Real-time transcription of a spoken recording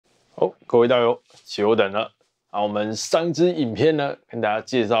好，各位道友，久等了啊！我们上一支影片呢，跟大家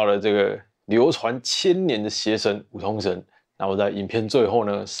介绍了这个流传千年的邪神五通神。那我在影片最后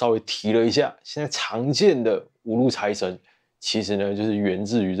呢，稍微提了一下，现在常见的五路财神，其实呢，就是源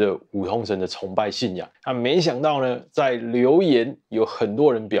自于这五通神的崇拜信仰。那没想到呢，在留言有很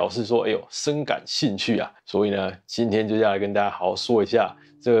多人表示说，哎呦，深感兴趣啊！所以呢，今天就要来跟大家好好说一下，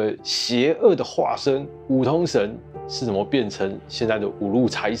这个邪恶的化身五通神是怎么变成现在的五路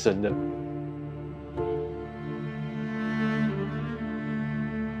财神的。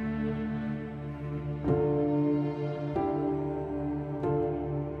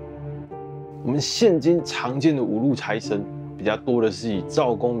我们现今常见的五路财神，比较多的是以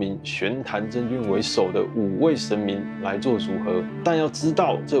赵公明、玄坛真君为首的五位神明来做组合。但要知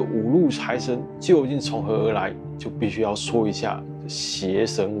道这五路财神究竟从何而来，就必须要说一下邪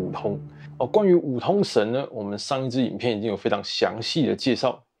神五通。关于五通神呢，我们上一支影片已经有非常详细的介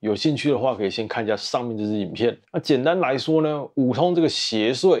绍，有兴趣的话可以先看一下上面这支影片。那简单来说呢，五通这个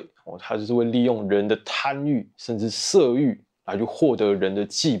邪祟，它就是会利用人的贪欲甚至色欲来去获得人的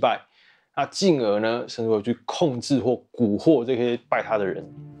祭拜。那进而呢，甚至会去控制或蛊惑这些拜他的人，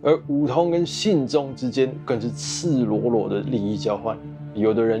而五通跟信众之间更是赤裸裸的利益交换，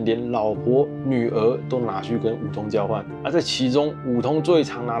有的人连老婆、女儿都拿去跟五通交换。而在其中，五通最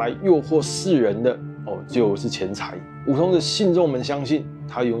常拿来诱惑世人的就是钱财。五通的信众们相信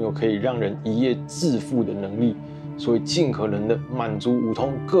他拥有可以让人一夜致富的能力，所以尽可能的满足五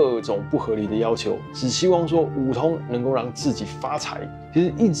通各种不合理的要求，只希望说五通能够让自己发财。其实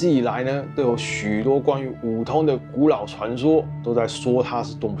一直以来呢，都有许多关于五通的古老传说，都在说它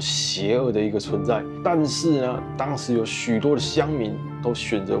是多么邪恶的一个存在。但是呢，当时有许多的乡民都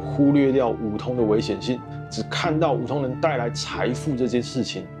选择忽略掉五通的危险性，只看到五通能带来财富这件事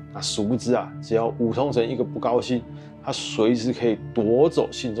情。那殊不知啊，只要五通神一个不高兴，他随时可以夺走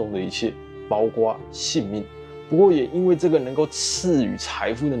信众的一切，包括性命。不过也因为这个能够赐予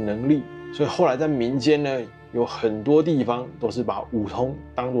财富的能力，所以后来在民间呢，有很多地方都是把五通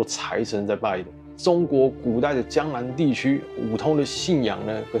当作财神在拜的。中国古代的江南地区，五通的信仰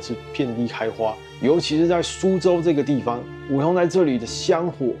呢更是遍地开花，尤其是在苏州这个地方，五通在这里的香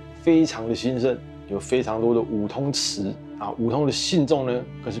火非常的兴盛，有非常多的五通祠啊，五通的信众呢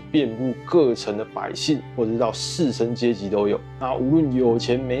更是遍布各层的百姓，或者是到士绅阶级都有。那无论有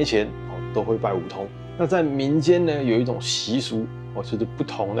钱没钱，都会拜五通。那在民间呢，有一种习俗，就是不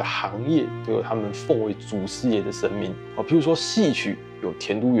同的行业都有他们奉为祖师爷的神明。譬如说戏曲有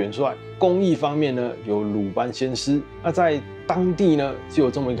田都元帅，工艺方面呢有鲁班先师。那在当地呢，就有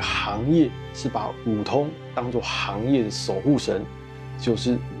这么一个行业，是把五通当作行业的守护神，就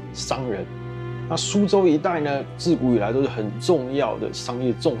是商人。那苏州一带呢，自古以来都是很重要的商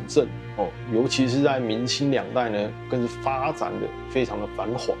业重镇尤其是在明清两代呢，更是发展的非常的繁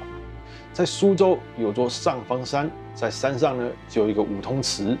华。在苏州有座上方山，在山上呢就有一个五通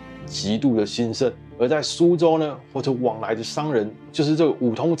祠，极度的兴盛。而在苏州呢，或者往来的商人，就是这个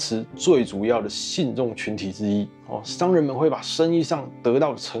五通祠最主要的信众群体之一。商人们会把生意上得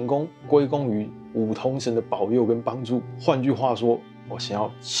到的成功归功于五通神的保佑跟帮助。换句话说，我想要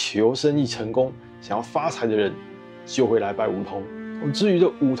求生意成功、想要发财的人，就会来拜五通。至于这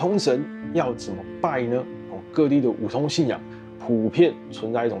五通神要怎么拜呢？各地的五通信仰普遍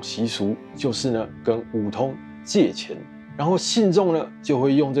存在一种习俗，就是呢跟五通借钱，然后信众呢就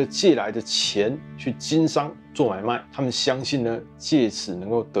会用这借来的钱去经商做买卖。他们相信呢，借此能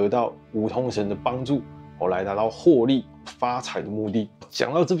够得到五通神的帮助，来达到获利发财的目的。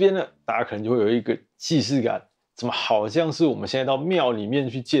讲到这边呢，大家可能就会有一个既视感，怎么好像是我们现在到庙里面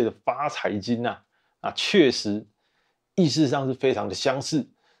去借的发财金啊？确实意识上是非常的相似。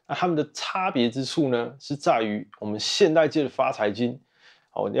那他们的差别之处呢，是在于我们现代借的发财金，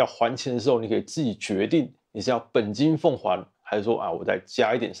要还钱的时候，你可以自己决定你是要本金奉还，还是说我再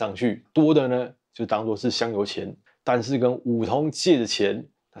加一点上去，多的呢就当作是香油钱。但是跟五通借的钱，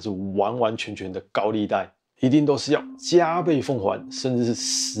那是完完全全的高利贷，一定都是要加倍奉还，甚至是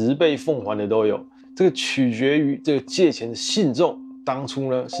10倍奉还的都有。这个取决于这个借钱的信众当初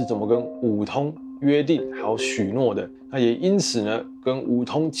呢是怎么跟五通约定还有许诺的。那也因此呢，跟五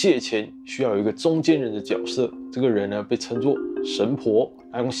通借钱需要有一个中间人的角色，这个人呢被称作神婆。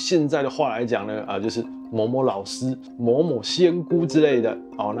用现在的话来讲呢，就是某某老师、某某仙姑之类的。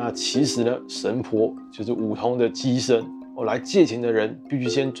那其实呢，神婆就是五通的机身。来借钱的人必须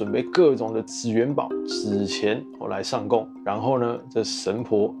先准备各种的纸元宝、纸钱来上供，然后呢，这神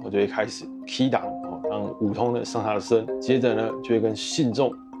婆就会开始起档让五通呢上他的身，接着呢就会跟信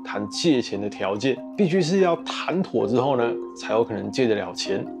众谈借钱的条件，必须是要谈妥之后呢，才有可能借得了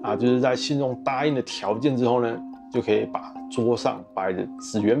钱就是在信众答应的条件之后呢，就可以把桌上摆的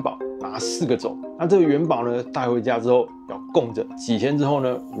纸元宝拿4个走。那这个元宝呢，带回家之后要供着，几天之后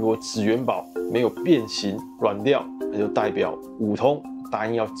呢，如果纸元宝没有变形软掉，那就代表五通答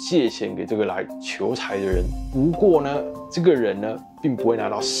应要借钱给这个来求财的人。不过呢，这个人呢，并不会拿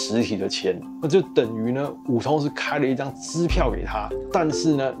到实体的钱，那就等于呢，五通是开了一张支票给他，但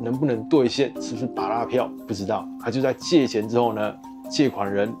是呢，能不能兑现，是不是芭乐票，不知道。他就在借钱之后呢，借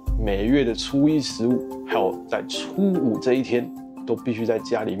款人每月的初一、15，还有在初5这一天，都必须在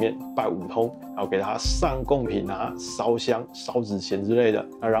家里面拜五通，然后给他上贡品啊、烧香、烧纸钱之类的。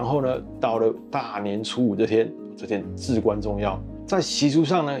然后呢，到了大年初5这天至关重要。在习俗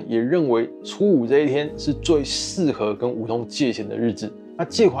上呢，也认为初5这一天是最适合跟五通借钱的日子。那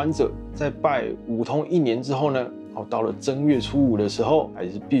借款者在拜五通1年之后呢，到了正月初5的时候，还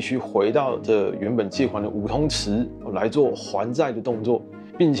是必须回到这原本借款的五通祠来做还债的动作，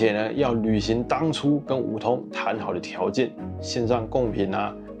并且呢，要履行当初跟五通谈好的条件，献上贡品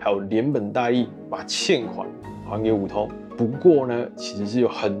啊，还有连本带益把欠款还给五通。不过呢，其实是有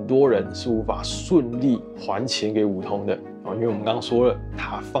很多人是无法顺利还钱给五通的因为我们刚刚说了，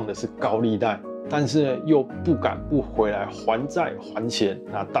他放的是高利贷，但是呢又不敢不回来还债还钱。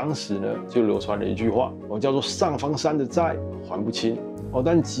那当时呢就流传了一句话，叫做上方山的债还不清。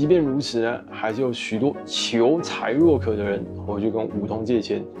但即便如此呢，还是有许多求财若渴的人就跟五通借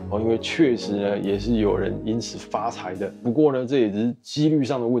钱因为确实呢也是有人因此发财的。不过呢，这也只是几率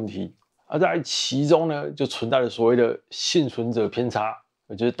上的问题。而在其中呢，就存在了所谓的幸存者偏差，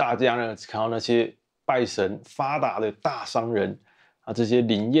就是大家呢只看到那些拜神发达的大商人这些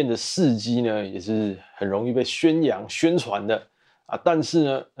灵验的事迹呢，也是很容易被宣扬宣传的但是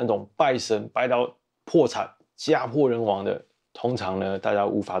呢，那种拜神拜到破产、家破人亡的，通常呢大家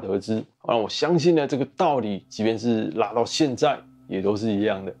无法得知。我相信呢，这个道理即便是拉到现在，也都是一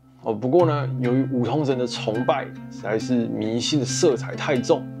样的。不过呢，由于五通神的崇拜实在是迷信的色彩太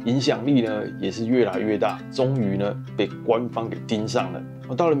重，影响力呢也是越来越大，终于呢被官方给盯上了。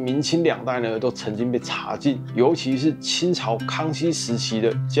到了明清2代呢，都曾经被查禁，尤其是清朝康熙时期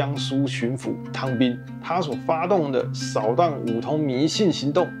的江苏巡抚汤彬，他所发动的扫荡五通迷信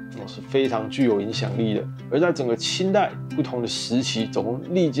行动是非常具有影响力的。而在整个清代不同的时期，总共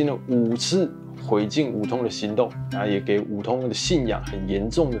历经了5次毁禁五通的行动，也给五通的信仰很严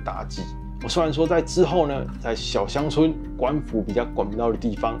重的打击。虽然说在之后呢，在小乡村、官府比较管不到的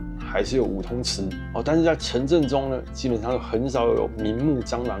地方，还是有五通祠但是在城镇中呢，基本上很少有明目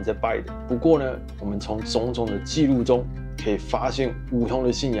张胆在拜的。不过呢，我们从种种的记录中可以发现，五通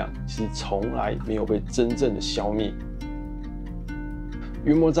的信仰其实从来没有被真正的消灭。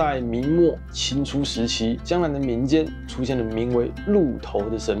约莫在明末清初时期，江南的民间出现了名为鹿头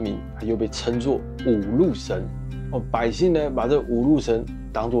的神明，又被称作五路神。百姓呢把这五路神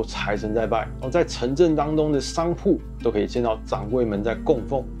当作财神在拜。在城镇当中的商铺都可以见到掌柜们在供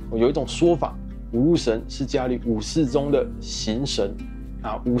奉。有一种说法，五路神是家里五事中的行神。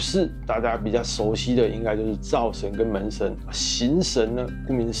五事大家比较熟悉的应该就是灶神跟门神，行神呢，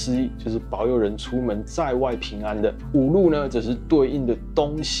顾名思义就是保佑人出门在外平安的。五路呢，则是对应的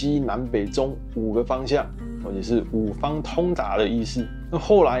东西南北中5个方向，也是五方通达的意思。那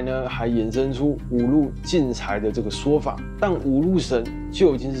后来呢，还衍生出五路进财的这个说法。但五路神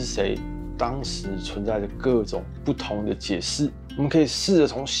究竟是谁？当时存在着各种不同的解释。我们可以试着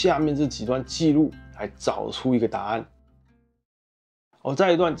从下面这几段记录来找出一个答案。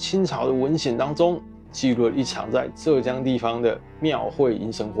在一段清朝的文献当中，记录了一场在浙江地方的庙会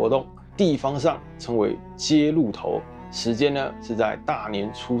迎神活动，地方上称为接鹿头，时间呢是在大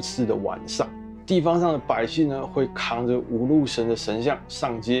年初4的晚上。地方上的百姓呢会扛着五路神的神像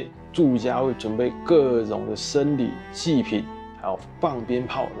上街，住家会准备各种的生礼祭品，还有放鞭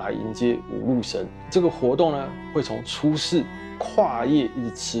炮来迎接五路神。这个活动呢会从初4跨夜一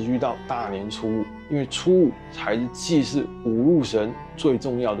直持续到大年初5，因为初5才是祭祀五路神最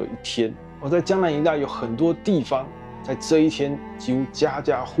重要的一天。在江南一带有很多地方，在这一天几乎家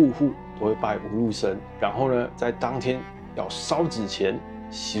家户户都会拜五路神，然后呢，在当天要烧纸钱，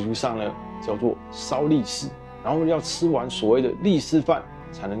习俗上呢叫做烧利是，然后要吃完所谓的利是饭，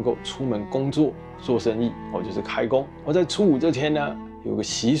才能够出门工作做生意，就是开工。在初5这天呢，有个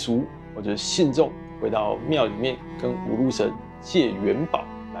习俗，就是信众会到庙里面跟五路神借元宝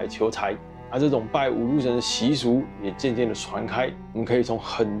来求财。这种拜五路神的习俗也渐渐的传开，我们可以从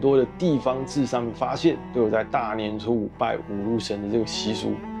很多的地方志上面发现，都有在大年初5拜五路神的这个习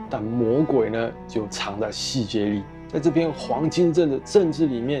俗。但魔鬼呢，就藏在细节里。在这篇黄金镇的政治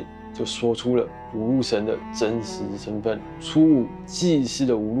里面，就说出了五路神的真实身份。初5祭祀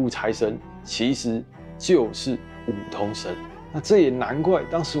的五路财神，其实就是五通神。那这也难怪，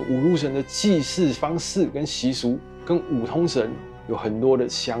当时五路神的祭祀方式跟习俗，跟五通神有很多的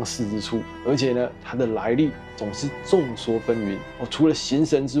相似之处，而且呢，它的来历总是众说纷纭。除了形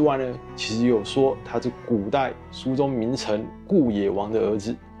神之外呢，其实有说他是古代苏州名臣顾野王的儿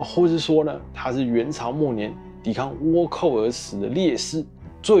子，或是说呢，他是元朝末年抵抗倭寇而死的烈士。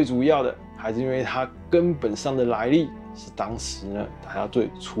最主要的还是因为他根本上的来历是当时呢大家最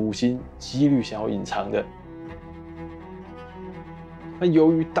处心积虑想要隐藏的。那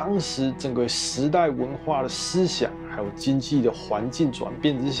由于当时整个时代文化的思想还有经济的环境转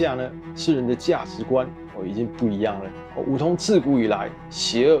变之下呢，世人的价值观已经不一样了。五通自古以来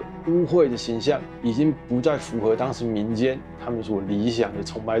邪恶污秽的形象已经不再符合当时民间他们所理想的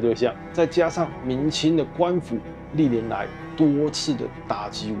崇拜对象，再加上明清的官府历年来多次的打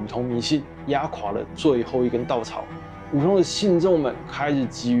击五通迷信，压垮了最后一根稻草。五通的信众们开始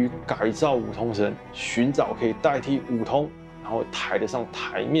急于改造五通神，寻找可以代替五通然后抬得上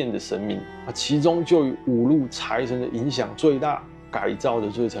台面的神明，其中就以五路财神的影响最大，改造的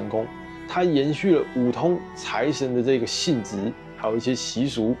最成功。它延续了五通财神的这个性质，还有一些习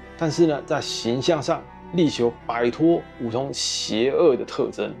俗，但是呢，在形象上力求摆脱五通邪恶的特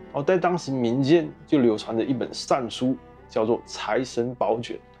征。在当时民间就流传着一本善书，叫做《财神宝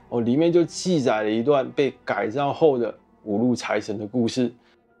卷》，里面就记载了一段被改造后的五路财神的故事。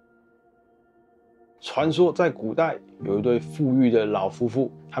传说在古代有一对富裕的老夫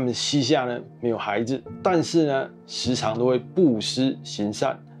妇，他们膝下呢没有孩子，但是呢时常都会布施行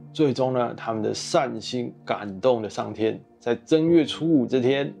善，最终呢他们的善心感动了上天，在正月初5这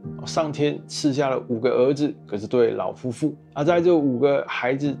天，上天赐下了5个儿子，可是对老夫妇。在这5个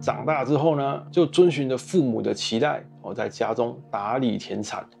孩子长大之后呢，就遵循着父母的期待，在家中打理田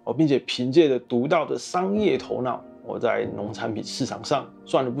产，并且凭借着独到的商业头脑，我在农产品市场上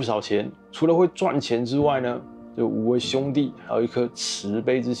赚了不少钱。除了会赚钱之外呢，这5位兄弟还有一颗慈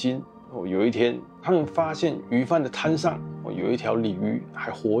悲之心。有一天，他们发现鱼贩的摊上有一条鲤鱼还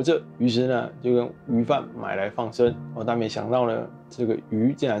活着，于是呢就跟鱼贩买来放生。但没想到呢，这个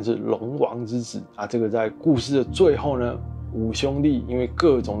鱼竟然是龙王之子啊！这个在故事的最后呢，5兄弟因为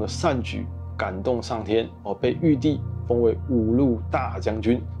各种的善举感动上天，被玉帝封为5路大将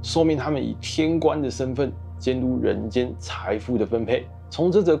军，受命他们以天官的身份监督人间财富的分配。从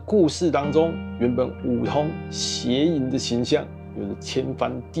这则故事当中，原本五通邪淫的形象有着天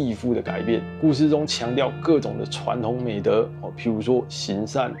翻地覆的改变。故事中强调各种的传统美德，譬如说行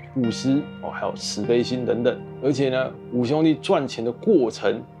善、布施，还有慈悲心等等。而且呢，5兄弟赚钱的过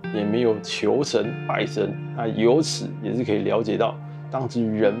程也没有求神拜神，那由此也是可以了解到，当时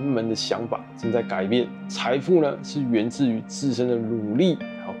人们的想法正在改变。财富呢是源自于自身的努力，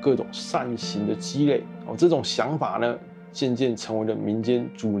还有各种善行的积累。这种想法呢，渐渐成为了民间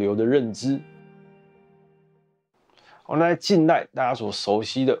主流的认知。那在近代大家所熟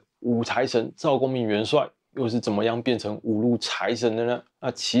悉的五财神赵公明元帅，又是怎么样变成五路财神的呢？那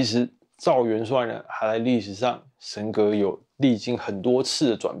其实赵元帅呢，他在历史上神格有历经很多次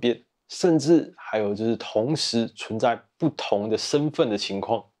的转变，甚至还有就是同时存在不同的身份的情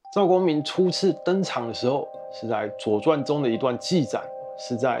况。赵公明初次登场的时候，是在《左传》中的一段记载，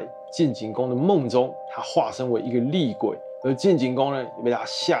是在晋景公的梦中，他化身为一个厉鬼，而晋景公呢也被他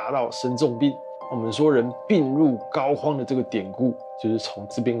吓到生重病。我们说人病入膏肓的这个典故，就是从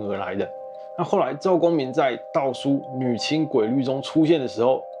这边而来的。那后来赵公明在道书《女卿鬼律》中出现的时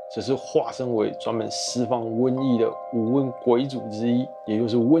候，则是化身为专门释放瘟疫的五瘟鬼主之一，也就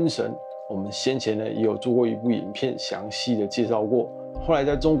是瘟神。我们先前呢也有做过一部影片，详细的介绍过。后来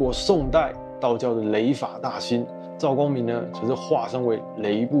在中国宋代道教的雷法大兴，赵公明呢则是化身为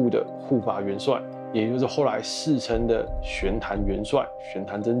雷部的护法元帅，也就是后来世称的玄坛元帅、玄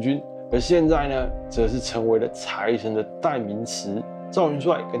坛真君。而现在呢，则是成为了财神的代名词。赵元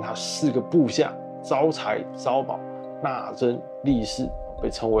帅跟他4个部下招财招宝、纳珍立士，被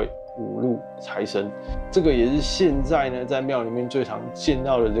称为五路财神。这个也是现在呢在庙里面最常见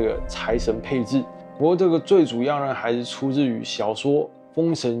到的这个财神配置。不过这个最主要呢，还是出自于小说《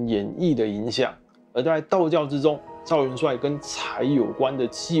封神演义》的影响。而在道教之中，赵元帅跟财有关的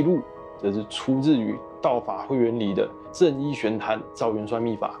记录，则是出自于道法会元里的正一玄坛赵元帅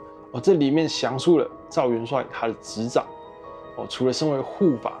秘法。这里面详述了赵元帅他的执掌。除了身为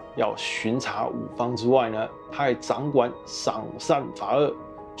护法要巡查五方之外呢，他还掌管赏善罚恶、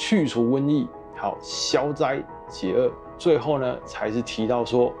去除瘟疫，还有消灾解厄。最后呢，才是提到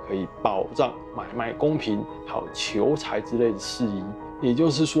说可以保障买卖公平，还有求财之类的事宜。也就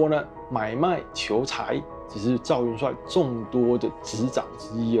是说呢，买卖求财只是赵元帅众多的执掌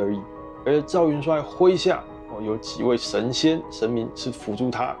之一而已。而赵元帅麾下有几位神仙神明是辅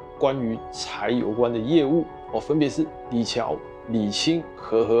助他关于财有关的业务，分别是李峤、李清、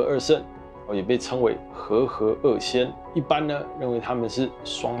和合2圣，也被称为和合二仙。一般呢认为他们是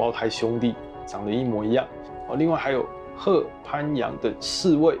双胞胎兄弟，长得一模一样。另外还有贺、潘、阳等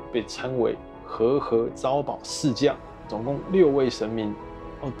4位被称为和合招宝4将，总共6位神明。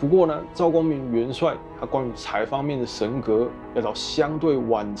不过呢，赵公明元帅他关于财方面的神格，要到相对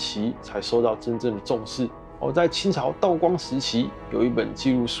晚期才受到真正的重视。在清朝道光时期，有一本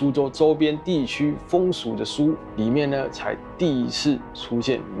记录苏州周边地区风俗的书，里面呢才第一次出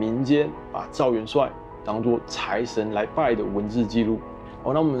现民间把赵元帅当作财神来拜的文字记录。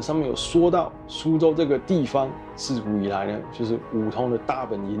那我们上面有说到，苏州这个地方自古以来呢就是五通的大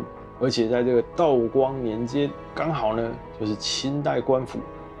本营，而且在这个道光年间，刚好呢就是清代官府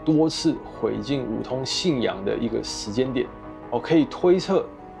多次毁禁五通信仰的一个时间点。可以推测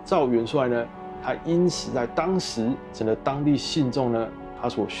赵元帅呢，他因此在当时成了当地信众呢他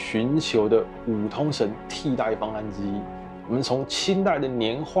所寻求的五通神替代方案之一。我们从清代的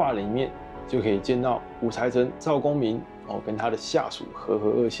年画里面就可以见到五财神赵公明跟他的下属和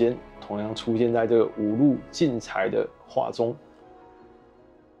合二仙同样出现在这个五路进财的画中。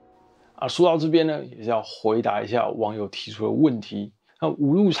说到这边呢，也是要回答一下网友提出的问题。那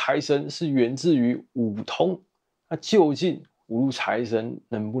五路财神是源自于五通，那究竟五路财神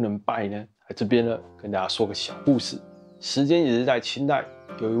能不能拜呢？这边呢，跟大家说个小故事。时间也是在清代，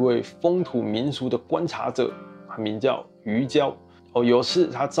有一位风土民俗的观察者，他名叫余交。有次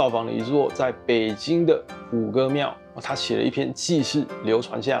他造访了一座在北京的五哥庙，他写了一篇记事流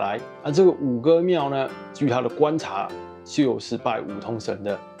传下来。这个五哥庙呢，据他的观察，就是拜五通神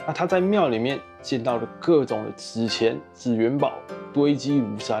的。他在庙里面见到了各种的纸钱、纸元宝堆积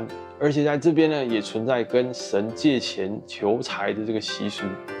如山，而且在这边呢，也存在跟神借钱求财的这个习俗。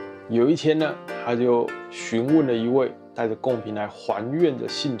有一天呢，他就询问了一位带着贡品来还愿的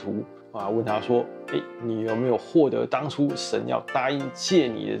信徒，问他说：“你有没有获得当初神要答应借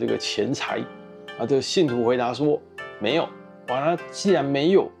你的这个钱财？”这个信徒回答说：“没有。”那既然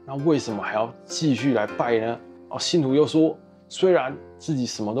没有，那为什么还要继续来拜呢？信徒又说：“虽然自己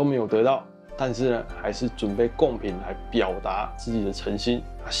什么都没有得到，但是呢，还是准备贡品来表达自己的诚心，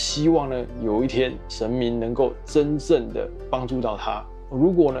希望呢有一天神明能够真正的帮助到他。如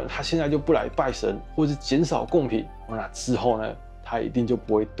果呢他现在就不来拜神，或是减少贡品，那之后呢他一定就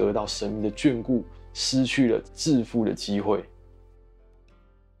不会得到神明的眷顾，失去了致富的机会。”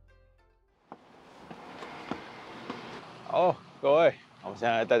好，各位，我们现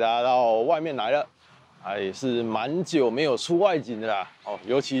在带大家到外面来了。也是蛮久没有出外景的啦，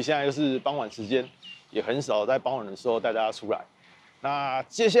尤其现在又是傍晚时间，也很少在傍晚的时候带大家出来。那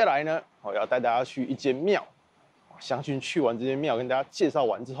接下来呢，我要带大家去一间庙，相信去完这间庙跟大家介绍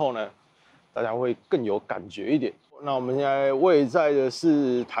完之后呢，大家会更有感觉一点。那我们现在位在的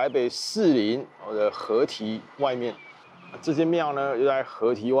是台北士林的河堤外面，这间庙呢就在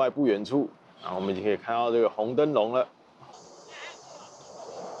河堤外不远处，我们已经可以看到这个红灯笼了。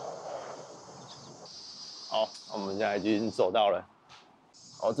好，我们现在已经走到了。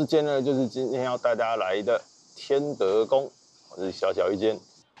这间呢就是今天要带大家来的天德宫，这是小小一间。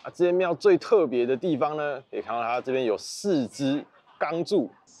这间庙最特别的地方呢，可以看到它这边有4支钢柱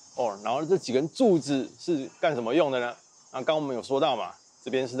然后这几根柱子是干什么用的呢？刚刚我们有说到嘛，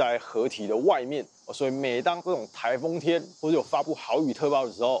这边是在河堤的外面，所以每当这种台风天或者有发布豪雨特报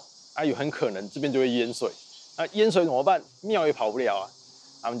的时候，有很可能这边就会淹水。那淹水怎么办？庙也跑不了啊，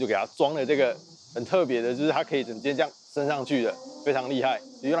他们就给它装了这个。很特别的，就是它可以整间这样升上去的，非常厉害，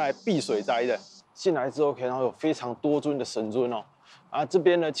用来避水灾的。进来之后可以看到有非常多尊的神尊这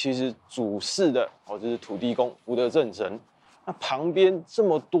边呢其实主事的就是土地公福德正神。那旁边这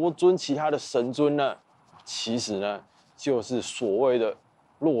么多尊其他的神尊呢，其实呢就是所谓的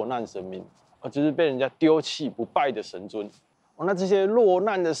落难神明，就是被人家丢弃不拜的神尊。那这些落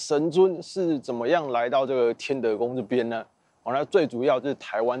难的神尊是怎么样来到这个天德宫这边呢？那最主要就是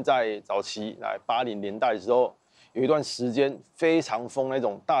台湾在早期来80年代的时候，有一段时间非常疯那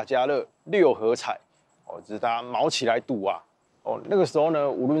种大家乐6合彩，就是大家卯起来赌啊。那个时候呢，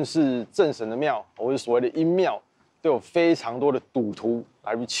无论是正神的庙，或是所谓的阴庙，都有非常多的赌徒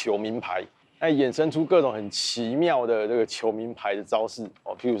来去求名牌，衍生出各种很奇妙的这个求名牌的招式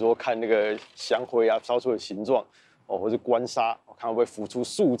譬如说看那个香灰烧出的形状或是官杀，看会不会浮出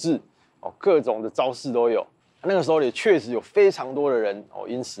数字各种的招式都有。那个时候也确实有非常多的人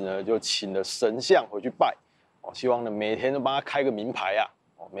因此呢就请了神像回去拜希望呢每天都帮他开个名牌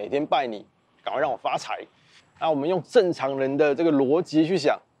每天拜你，赶快让我发财。那我们用正常人的这个逻辑去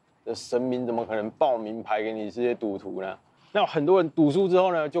想，这神明怎么可能报名牌给你这些赌徒呢？那很多人赌输之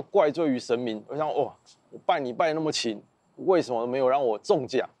后呢，就怪罪于神明，我想我拜你拜得那么勤，为什么没有让我中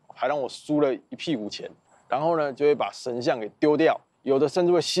奖，还让我输了一屁股钱？然后呢，就会把神像给丢掉，有的甚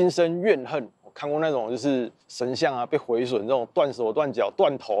至会心生怨恨。我看过那种就是神像啊被毁损，这种断手断脚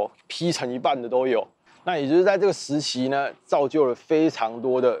断头劈成一半的都有。那也就是在这个时期呢，造就了非常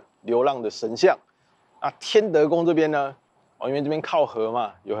多的流浪的神像。那天德宫这边呢，因为这边靠河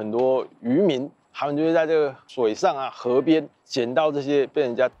嘛，有很多渔民，他们就会在这个水上啊河边捡到这些被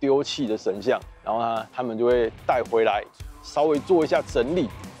人家丢弃的神像，然后呢，他们就会带回来，稍微做一下整理，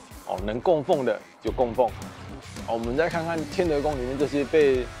能供奉的就供奉。我们再看看天德宫里面这些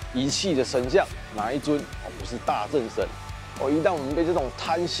被遗弃的神像，哪一尊不是大正神？一旦我们被这种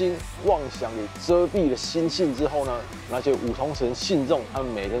贪心妄想给遮蔽了心性之后呢，那些五通神信众他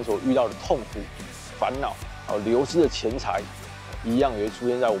们每天所遇到的痛苦、烦恼，流失的钱财，一样也会出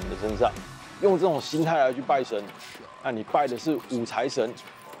现在我们的身上。用这种心态来去拜神，那你拜的是五财神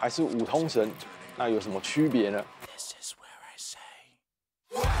还是五通神？那有什么区别呢？ This is